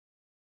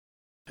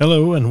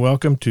Hello and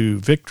welcome to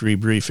Victory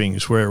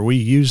Briefings, where we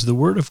use the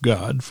Word of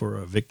God for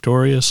a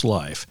victorious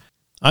life.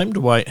 I'm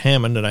Dwight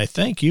Hammond, and I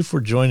thank you for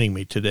joining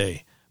me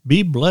today.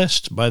 Be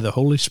blessed by the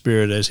Holy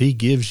Spirit as He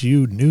gives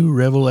you new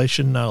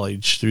revelation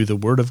knowledge through the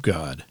Word of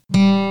God.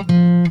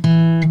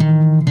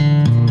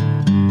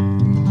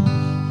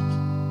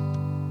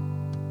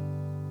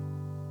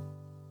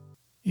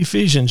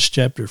 Ephesians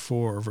chapter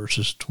 4,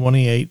 verses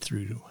 28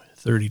 through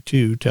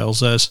 32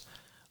 tells us,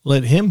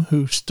 "Let him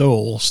who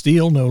stole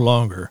steal no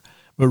longer,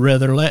 but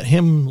rather let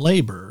him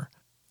labor,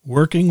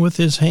 working with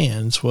his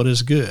hands what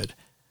is good,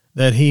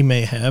 that he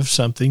may have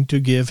something to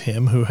give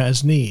him who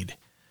has need.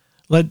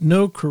 Let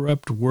no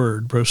corrupt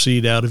word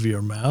proceed out of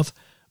your mouth,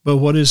 but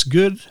what is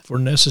good for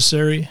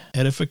necessary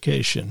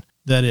edification,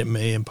 that it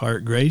may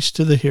impart grace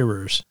to the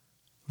hearers."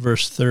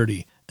 Verse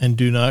 30, "And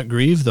do not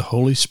grieve the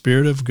Holy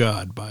Spirit of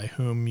God, by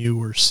whom you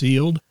were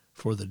sealed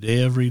for the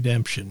day of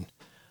redemption.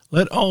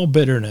 Let all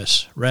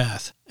bitterness,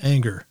 wrath,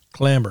 anger,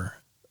 clamor,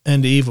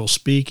 and evil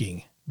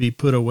speaking be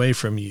put away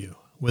from you,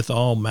 with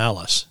all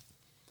malice.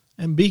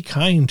 And be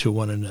kind to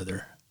one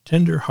another,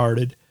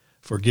 tender-hearted,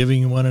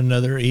 forgiving one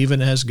another,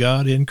 even as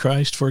God in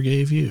Christ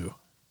forgave you."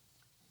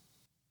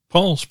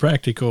 Paul's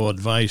practical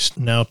advice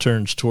now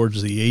turns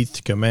towards the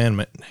 8th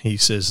commandment. He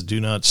says, do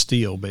not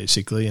steal,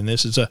 basically, and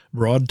this is a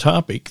broad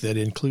topic that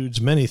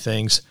includes many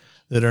things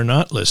that are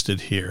not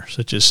listed here,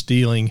 such as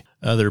stealing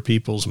other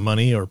people's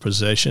money or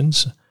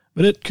possessions,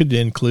 but it could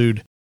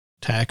include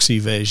tax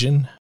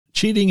evasion,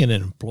 cheating an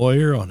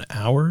employer on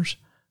hours,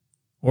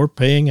 or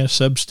paying a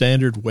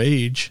substandard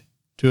wage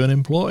to an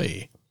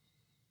employee.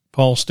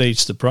 Paul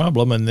states the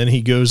problem, and then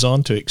he goes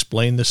on to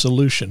explain the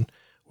solution,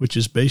 which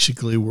is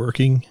basically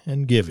working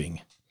and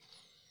giving.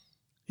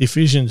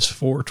 Ephesians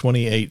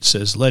 4:28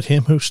 says, "Let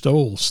him who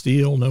stole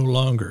steal no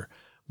longer,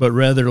 but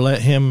rather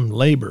let him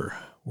labor,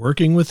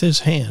 working with his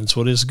hands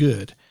what is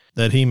good,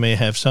 that he may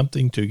have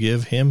something to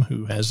give him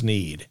who has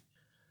need."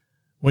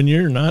 When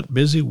you're not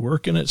busy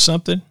working at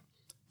something,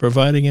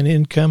 providing an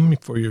income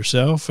for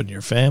yourself and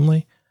your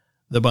family,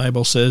 the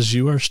Bible says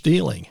you are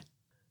stealing.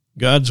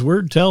 God's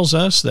Word tells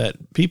us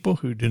that people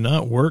who do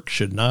not work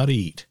should not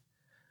eat.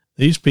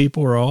 These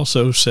people are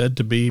also said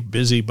to be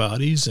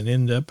busybodies and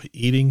end up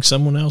eating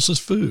someone else's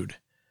food.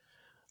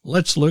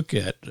 Let's look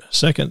at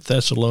 2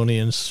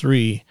 Thessalonians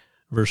 3,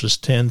 verses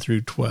 10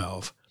 through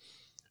 12.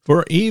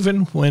 "For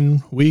even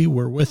when we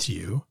were with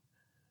you,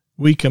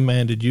 we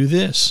commanded you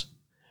this: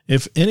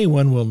 if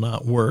anyone will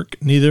not work,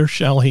 neither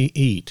shall he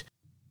eat.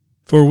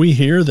 For we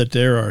hear that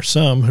there are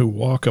some who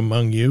walk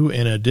among you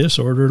in a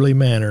disorderly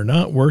manner,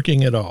 not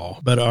working at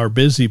all, but are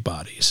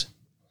busybodies.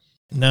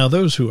 Now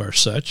those who are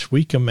such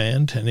we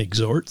command and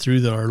exhort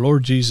through our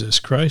Lord Jesus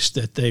Christ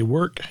that they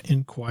work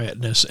in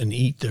quietness and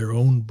eat their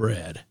own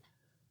bread."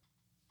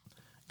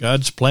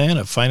 God's plan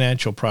of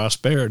financial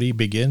prosperity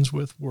begins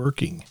with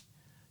working.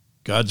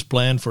 God's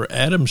plan for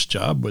Adam's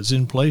job was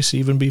in place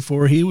even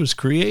before he was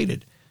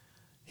created.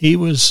 He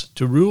was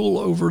to rule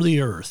over the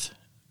earth,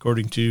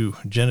 according to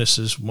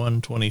Genesis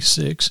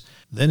 1:26.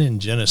 Then in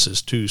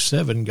Genesis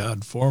 2:7,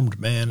 God formed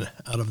man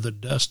out of the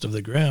dust of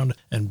the ground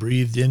and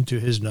breathed into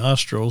his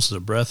nostrils the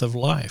breath of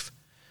life.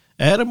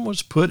 Adam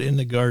was put in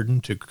the garden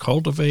to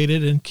cultivate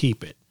it and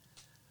keep it.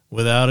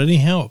 Without any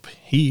help,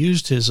 he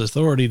used his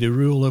authority to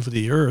rule over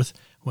the earth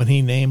when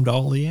he named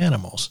all the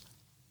animals.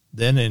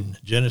 Then in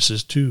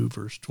Genesis 2,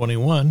 verse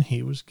 21,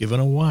 he was given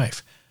a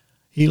wife.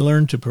 He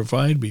learned to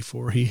provide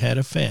before he had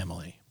a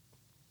family.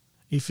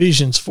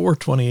 Ephesians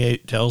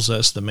 4:28 tells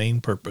us the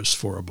main purpose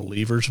for a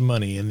believer's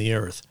money in the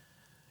earth.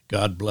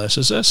 God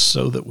blesses us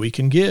so that we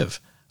can give.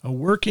 A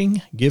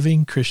working,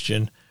 giving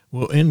Christian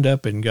will end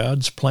up in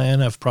God's plan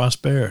of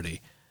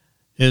prosperity.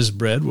 His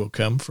bread will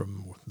come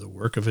from the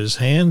work of his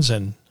hands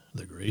and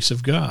the grace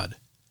of God.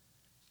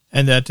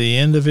 And at the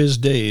end of his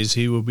days,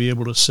 he will be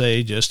able to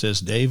say, just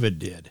as David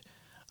did,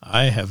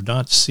 "I have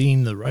not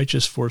seen the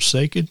righteous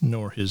forsaken,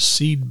 nor his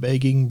seed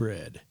begging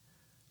bread."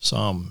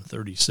 Psalm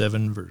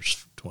 37,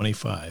 verse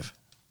 25.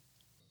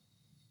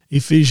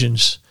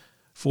 Ephesians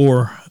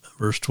 4,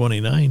 verse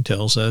 29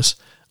 tells us,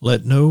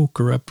 "Let no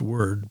corrupt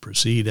word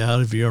proceed out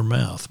of your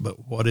mouth,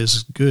 but what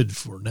is good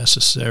for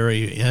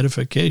necessary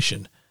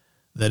edification,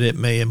 that it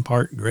may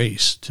impart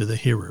grace to the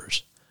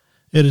hearers."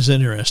 It is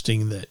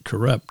interesting that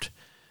corrupt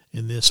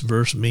in this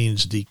verse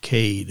means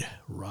decayed,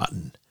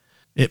 rotten.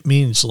 It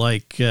means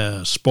like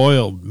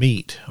spoiled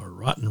meat or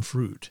rotten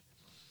fruit.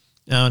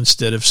 Now,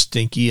 instead of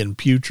stinky and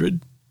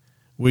putrid,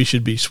 we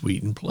should be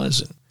sweet and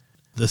pleasant.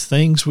 The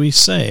things we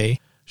say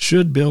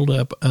should build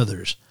up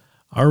others.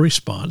 Our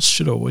response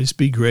should always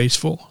be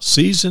graceful,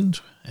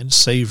 seasoned, and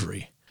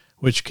savory,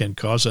 which can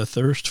cause a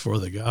thirst for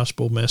the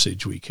gospel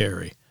message we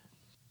carry,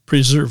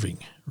 preserving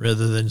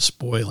rather than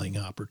spoiling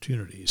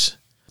opportunities.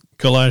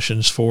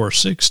 Colossians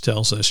 4:6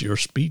 tells us your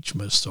speech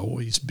must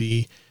always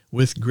be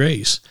with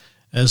grace,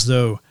 as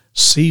though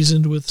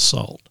seasoned with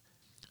salt,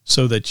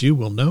 so that you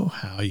will know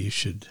how you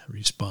should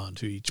respond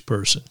to each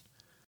person.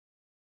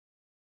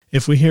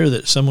 If we hear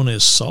that someone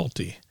is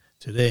salty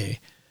today,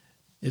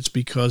 it's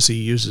because he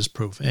uses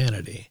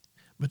profanity.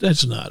 But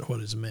that's not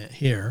what is meant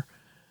here.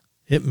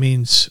 It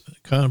means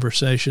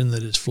conversation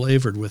that is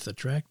flavored with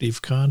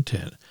attractive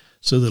content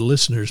so the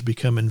listeners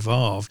become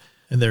involved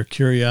and their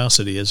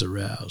curiosity is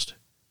aroused.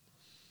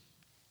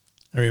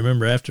 I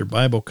remember after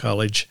Bible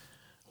college,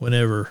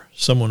 whenever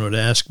someone would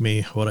ask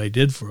me what I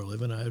did for a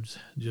living, I would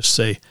just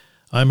say,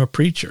 I'm a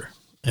preacher,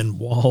 and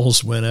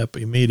walls went up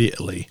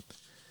immediately.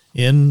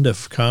 End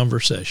of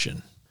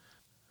conversation.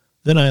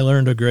 Then I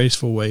learned a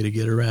graceful way to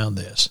get around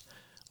this.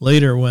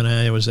 Later, when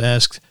I was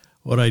asked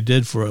what I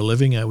did for a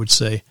living, I would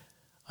say,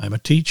 I'm a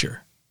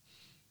teacher.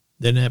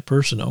 Then that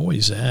person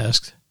always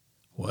asked,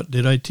 what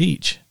did I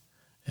teach?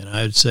 And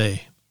I would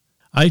say,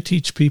 I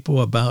teach people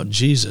about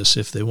Jesus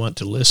if they want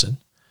to listen.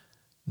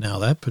 Now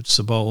that puts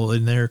the ball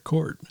in their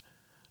court.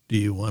 Do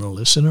you want to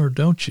listen or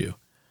don't you?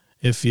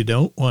 If you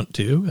don't want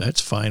to,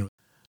 that's fine.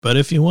 But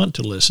if you want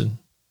to listen,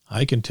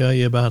 I can tell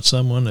you about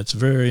someone that's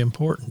very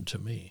important to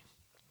me.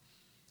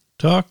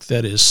 Talk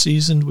that is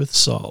seasoned with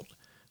salt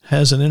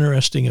has an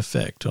interesting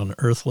effect on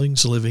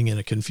earthlings living in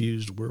a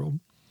confused world.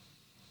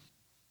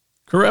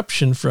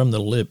 Corruption from the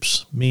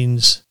lips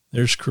means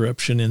there's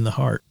corruption in the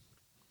heart.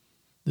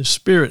 The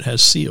Spirit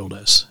has sealed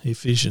us,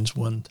 Ephesians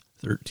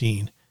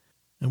 1:13,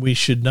 and we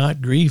should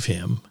not grieve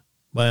him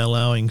by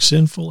allowing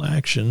sinful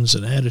actions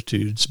and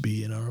attitudes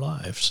be in our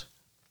lives.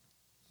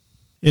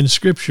 In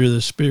Scripture,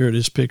 the Spirit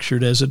is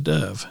pictured as a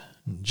dove,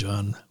 in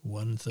John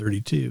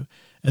 1:32,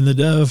 and the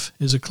dove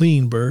is a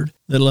clean bird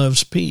that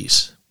loves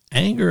peace.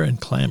 Anger and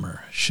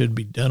clamor should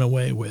be done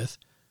away with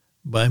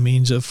by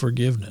means of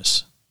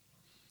forgiveness.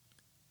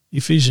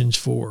 Ephesians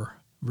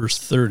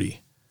 4:30,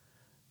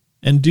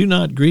 and do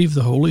not grieve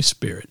the Holy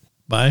Spirit,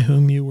 by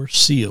whom you were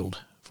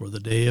sealed for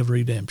the day of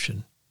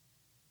redemption.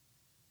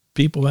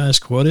 People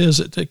ask, what is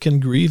it that can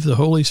grieve the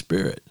Holy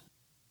Spirit?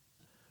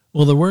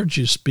 Well, the words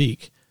you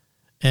speak,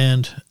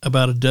 and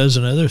about a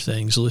dozen other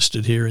things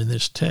listed here in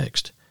this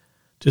text.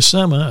 To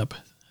sum up,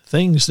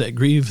 things that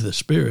grieve the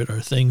Spirit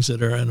are things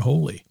that are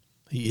unholy.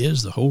 He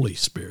is the Holy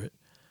Spirit.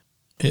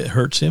 It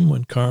hurts him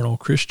when carnal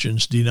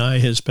Christians deny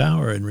his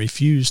power and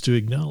refuse to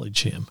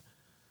acknowledge him.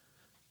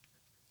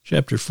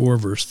 Chapter 4,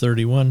 verse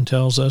 31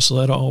 tells us,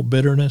 let all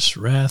bitterness,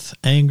 wrath,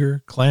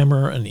 anger,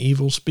 clamor, and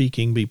evil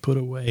speaking be put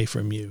away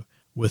from you,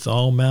 with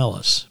all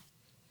malice.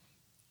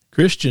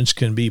 Christians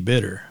can be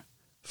bitter,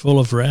 full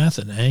of wrath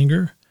and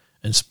anger,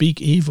 and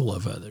speak evil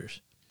of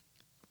others.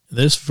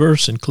 This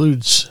verse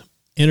includes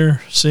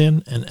inner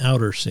sin and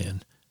outer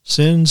sin,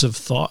 sins of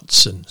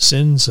thoughts and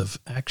sins of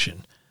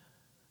action.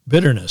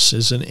 Bitterness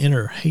is an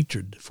inner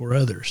hatred for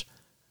others.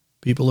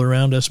 People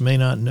around us may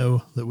not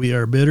know that we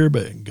are bitter,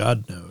 but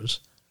God knows.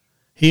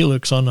 He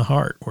looks on the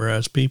heart,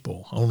 whereas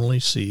people only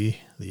see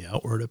the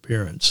outward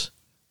appearance.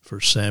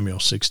 1 Samuel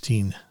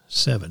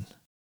 16:7.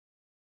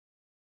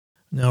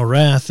 Now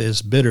wrath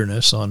is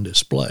bitterness on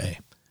display,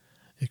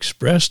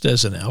 expressed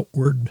as an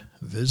outward,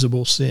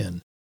 visible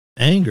sin.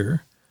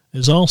 Anger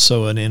is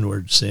also an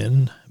inward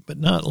sin, but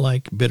not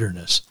like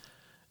bitterness.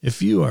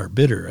 If you are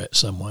bitter at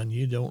someone,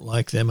 you don't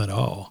like them at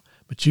all,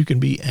 but you can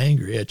be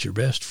angry at your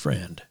best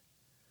friend.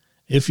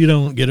 If you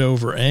don't get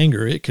over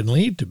anger, it can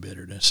lead to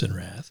bitterness and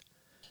wrath.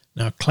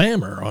 Now,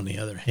 clamor, on the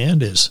other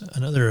hand, is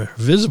another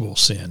visible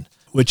sin,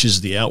 which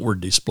is the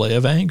outward display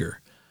of anger.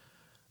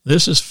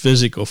 This is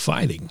physical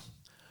fighting.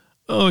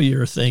 Oh,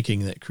 you're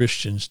thinking that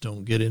Christians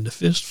don't get into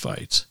fist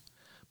fights.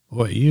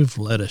 Boy, you've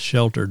led a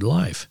sheltered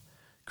life.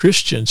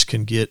 Christians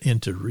can get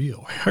into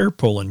real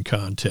hair-pulling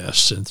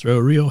contests and throw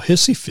real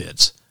hissy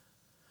fits.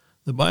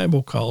 The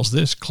Bible calls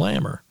this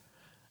clamor.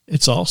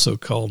 It's also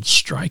called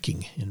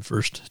striking in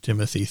 1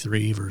 Timothy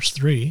 3, verse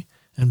 3,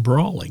 and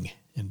brawling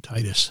in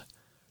Titus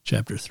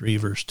chapter 3,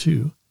 verse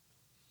 2.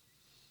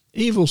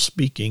 Evil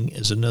speaking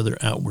is another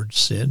outward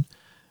sin.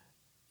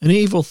 An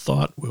evil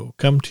thought will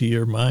come to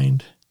your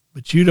mind,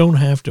 but you don't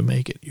have to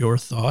make it your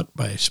thought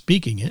by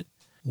speaking it.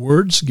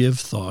 Words give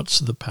thoughts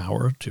the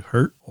power to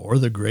hurt or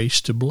the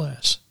grace to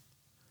bless.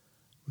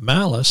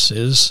 Malice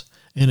is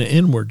an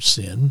inward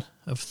sin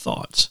of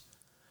thoughts.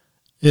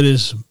 It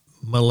is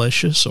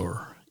malicious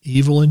or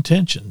evil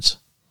intentions.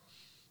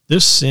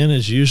 This sin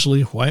is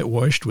usually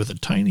whitewashed with a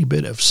tiny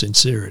bit of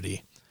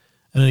sincerity.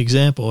 An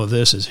example of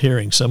this is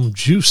hearing some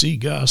juicy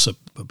gossip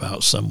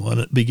about someone.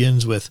 It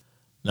begins with,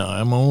 "Now,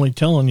 I'm only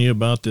telling you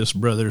about this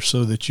brother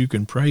so that you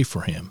can pray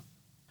for him."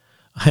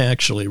 I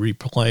actually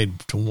replied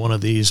to one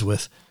of these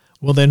with,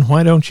 "Well, then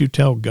why don't you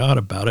tell God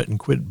about it and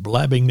quit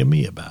blabbing to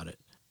me about it?"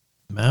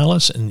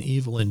 Malice and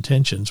evil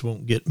intentions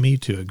won't get me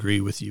to agree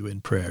with you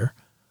in prayer.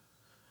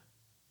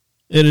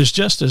 It is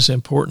just as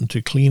important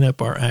to clean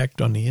up our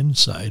act on the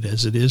inside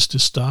as it is to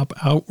stop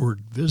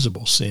outward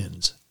visible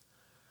sins.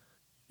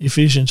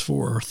 Ephesians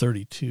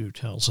 4:32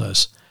 tells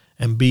us,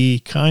 "And be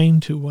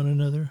kind to one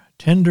another,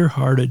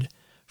 tender-hearted,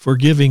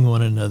 forgiving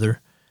one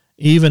another,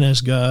 even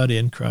as God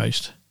in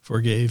Christ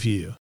forgave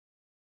you."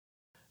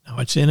 Now,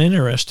 it's an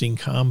interesting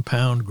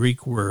compound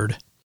Greek word,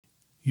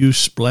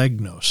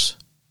 eusplegnos.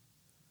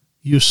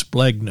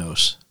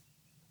 Eusplegnos.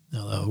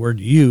 Now, the word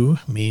eu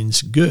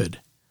means good,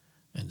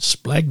 and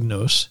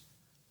splagnos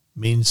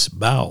means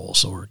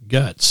bowels or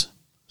guts.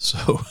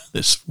 So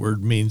this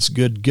word means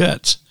good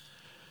guts.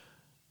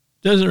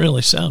 Doesn't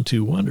really sound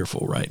too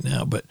wonderful right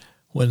now, but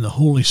when the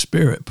Holy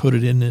Spirit put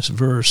it in this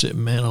verse, it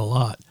meant a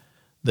lot.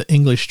 The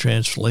English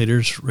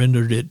translators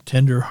rendered it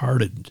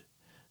tender-hearted.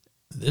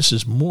 This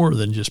is more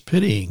than just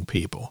pitying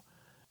people.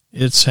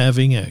 It's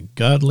having a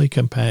godly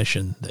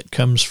compassion that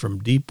comes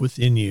from deep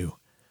within you,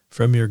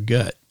 from your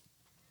gut.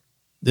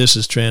 This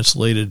is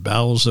translated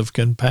bowels of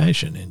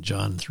compassion in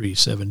John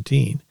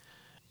 3:17.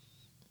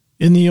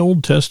 In the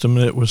Old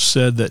Testament, it was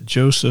said that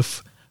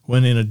Joseph,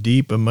 when in a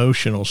deep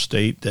emotional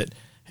state, that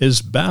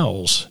his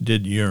bowels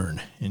did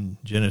yearn in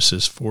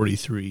Genesis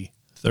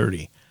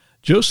 43:30.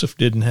 Joseph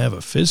didn't have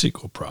a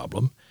physical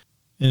problem.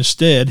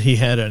 Instead, he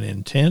had an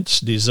intense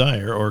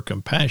desire or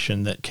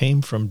compassion that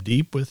came from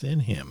deep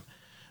within him.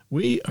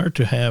 We are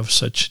to have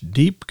such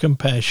deep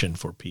compassion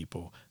for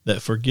people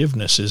that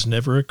forgiveness is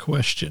never a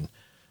question.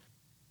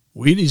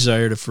 We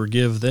desire to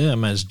forgive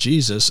them as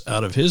Jesus,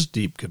 out of his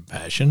deep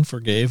compassion,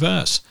 forgave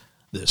us.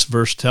 This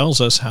verse tells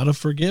us how to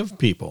forgive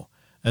people,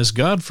 as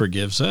God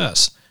forgives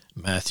us.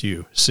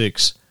 Matthew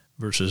 6,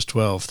 verses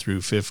 12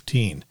 through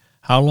 15.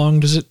 How long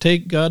does it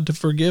take God to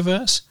forgive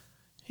us?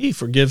 He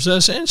forgives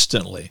us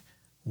instantly.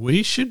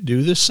 We should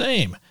do the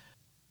same.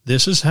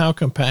 This is how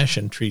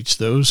compassion treats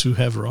those who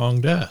have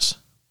wronged us.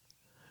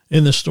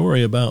 In the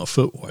story about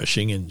foot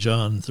washing in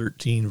John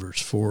 13,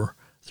 verse 4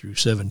 through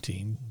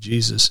 17,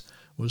 Jesus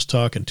was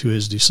talking to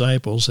his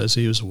disciples as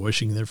he was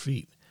washing their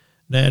feet.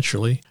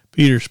 Naturally,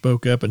 Peter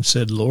spoke up and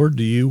said, "Lord,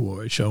 do you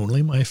wash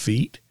only my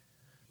feet?"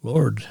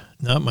 "Lord,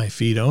 not my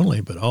feet only,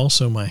 but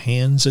also my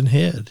hands and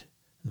head,"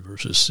 in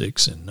verses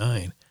 6 and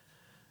 9.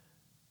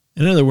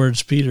 In other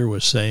words, Peter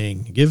was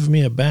saying, "Give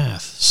me a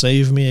bath,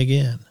 save me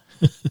again."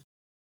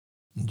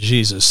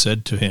 Jesus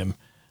said to him,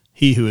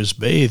 "He who is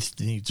bathed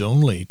needs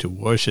only to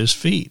wash his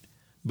feet,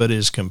 but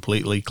is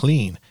completely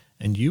clean,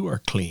 and you are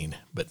clean,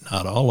 but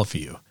not all of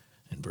you."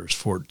 In verse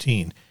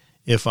 14,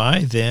 "If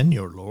I then,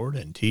 your Lord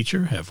and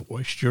teacher, have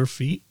washed your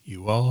feet,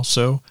 you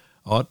also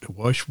ought to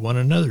wash one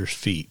another's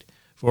feet.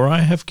 For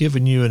I have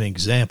given you an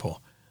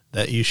example,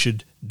 that you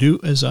should do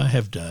as I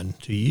have done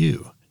to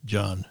you."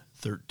 John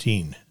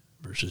 13,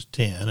 verses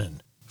 10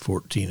 and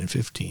 14 and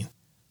 15.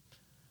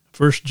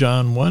 1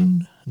 John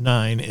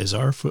 1:9 is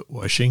our foot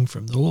washing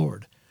from the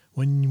Lord.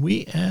 When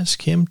we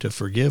ask him to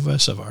forgive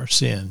us of our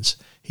sins,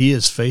 he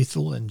is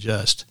faithful and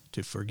just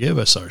to forgive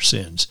us our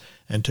sins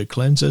and to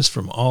cleanse us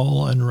from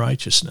all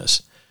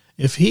unrighteousness.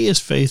 If he is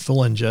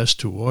faithful and just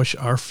to wash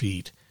our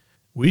feet,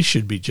 we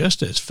should be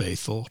just as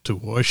faithful to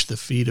wash the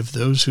feet of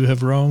those who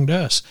have wronged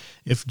us.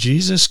 If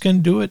Jesus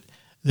can do it,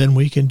 then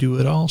we can do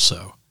it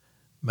also.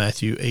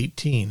 Matthew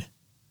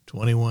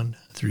 18:21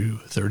 through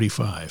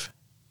 35.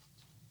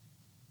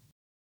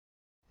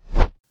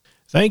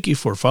 Thank you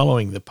for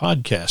following the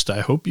podcast.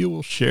 I hope you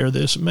will share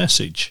this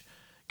message.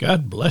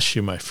 God bless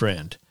you, my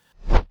friend.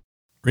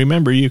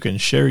 Remember, you can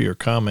share your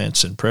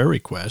comments and prayer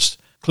requests.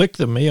 Click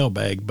the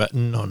mailbag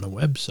button on the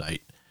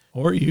website,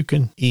 or you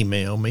can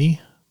email me,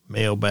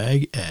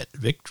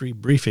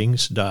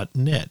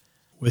 mailbag@victorybriefings.net.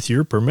 With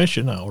your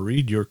permission, I'll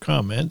read your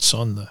comments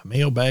on the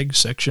mailbag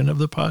section of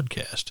the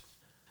podcast.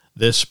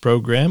 This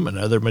program and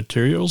other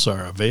materials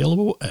are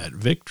available at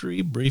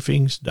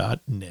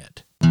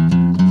victorybriefings.net.